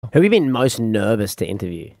Who have you been most nervous to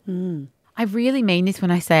interview? I really mean this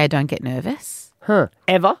when I say I don't get nervous. Huh.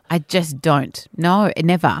 Ever? I just don't. No,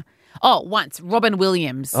 never. Oh, once, Robin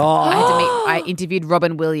Williams. I interviewed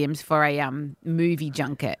Robin Williams for a movie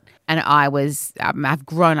junket, and I was I've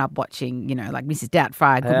grown up watching, like Mrs.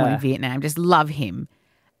 Doubtfire, Good Morning Vietnam, just love him,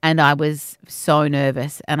 and I was so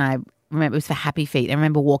nervous, and I remember it was for Happy Feet. I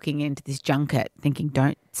remember walking into this junket thinking,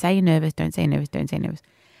 don't say you're nervous, don't say you're nervous, don't say you're nervous.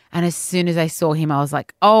 And as soon as I saw him, I was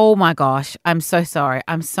like, oh my gosh, I'm so sorry.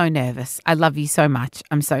 I'm so nervous. I love you so much.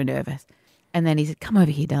 I'm so nervous. And then he said, come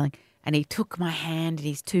over here, darling. And he took my hand in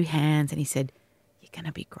his two hands and he said, you're going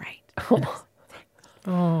to be great.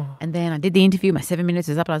 And then I did the interview. My 7 minutes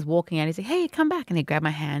was up and I was walking out. He said, hey, come back. And he grabbed my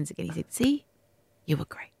hands again. He said, see, you were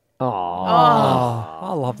great.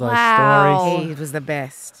 I love those stories. He was the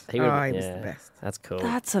best. He was the best. That's cool.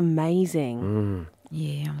 That's amazing.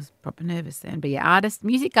 Yeah, I was proper nervous then. But yeah,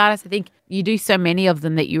 music artists, I think you do so many of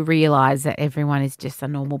them that you realise that everyone is just a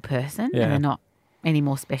normal person and they're not any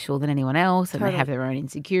more special than anyone else and they have their own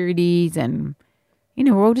insecurities and,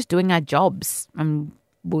 we're all just doing our jobs. And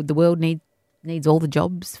the world needs all the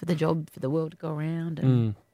jobs for the world to go around. And